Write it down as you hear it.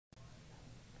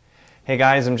Hey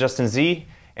guys, I'm Justin Z,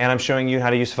 and I'm showing you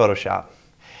how to use Photoshop.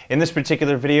 In this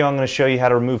particular video, I'm going to show you how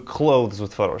to remove clothes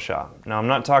with Photoshop. Now, I'm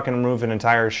not talking remove an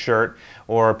entire shirt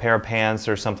or a pair of pants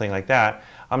or something like that.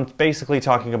 I'm basically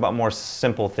talking about more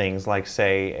simple things like,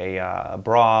 say, a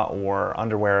bra or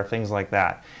underwear, things like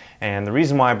that. And the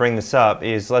reason why I bring this up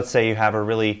is, let's say you have a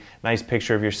really nice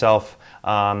picture of yourself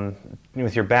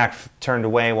with your back turned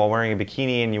away while wearing a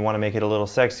bikini, and you want to make it a little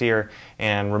sexier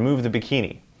and remove the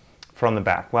bikini from the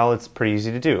back. Well, it's pretty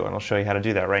easy to do, and I'll show you how to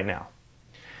do that right now.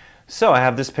 So I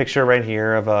have this picture right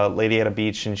here of a lady at a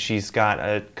beach, and she's got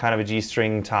a kind of a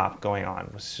G-string top going on,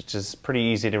 which is pretty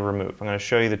easy to remove. I'm going to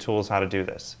show you the tools how to do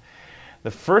this. The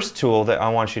first tool that I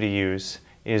want you to use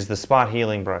is the spot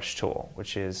healing brush tool,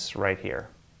 which is right here.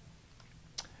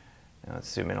 Now let's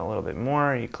zoom in a little bit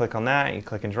more. You click on that, you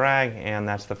click and drag, and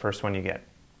that's the first one you get.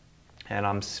 And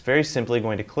I'm very simply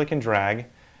going to click and drag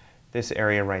this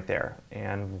area right there,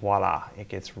 and voila, it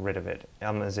gets rid of it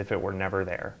as if it were never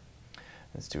there.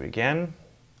 Let's do it again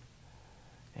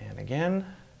and again.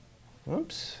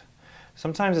 Oops.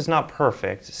 Sometimes it's not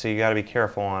perfect, so you got to be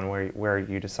careful on where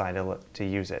you decide to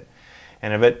use it.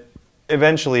 And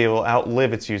eventually it will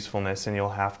outlive its usefulness, and you'll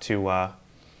have to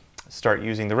start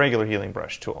using the regular healing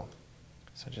brush tool.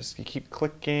 So just you keep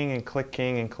clicking and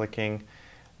clicking and clicking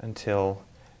until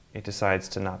it decides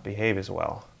to not behave as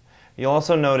well. You'll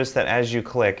also notice that as you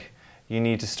click, you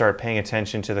need to start paying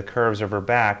attention to the curves of her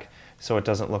back so it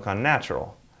doesn't look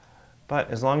unnatural. But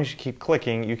as long as you keep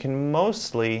clicking, you can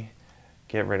mostly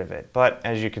get rid of it. But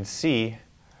as you can see,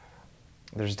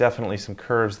 there's definitely some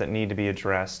curves that need to be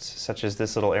addressed, such as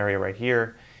this little area right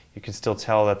here. You can still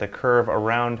tell that the curve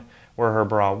around where her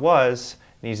bra was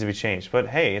needs to be changed. But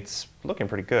hey, it's looking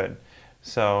pretty good.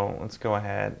 So let's go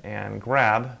ahead and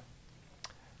grab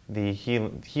the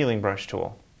healing brush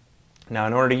tool. Now,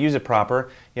 in order to use it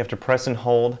proper, you have to press and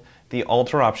hold the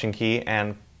Alt or Option key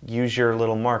and use your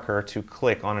little marker to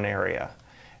click on an area.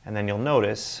 And then you'll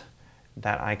notice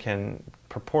that I can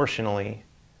proportionally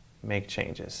make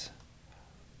changes.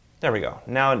 There we go.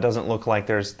 Now it doesn't look like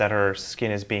that her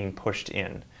skin is being pushed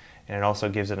in. And it also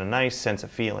gives it a nice sense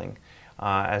of feeling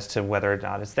as to whether or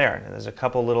not it's there. And there's a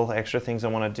couple little extra things I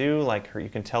want to do, like you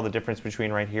can tell the difference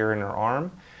between right here and her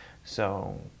arm.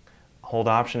 So hold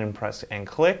Option and press and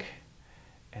click.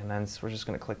 And then we're just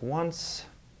going to click once.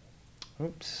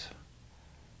 Oops.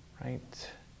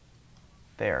 Right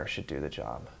there should do the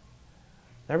job.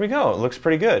 There we go. It looks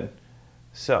pretty good.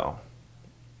 So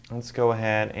let's go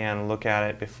ahead and look at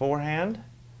it beforehand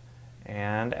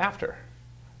and after.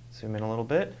 Zoom in a little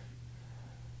bit.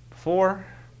 Before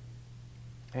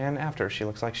and after. She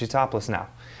looks like she's topless now.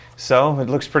 So it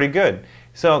looks pretty good.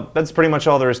 So that's pretty much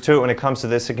all there is to it when it comes to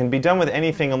this. It can be done with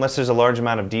anything unless there's a large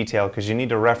amount of detail, because you need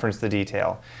to reference the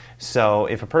detail. So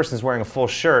if a person's wearing a full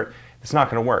shirt, it's not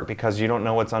going to work because you don't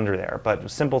know what's under there. But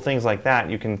simple things like that,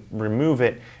 you can remove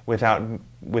it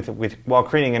while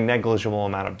creating a negligible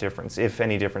amount of difference, if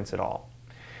any difference at all.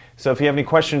 So if you have any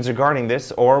questions regarding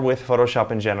this or with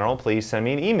Photoshop in general, please send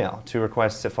me an email to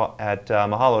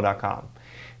requests@mahalo.com.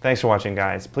 Thanks for watching,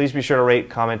 guys. Please be sure to rate,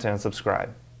 comment, and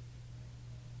subscribe.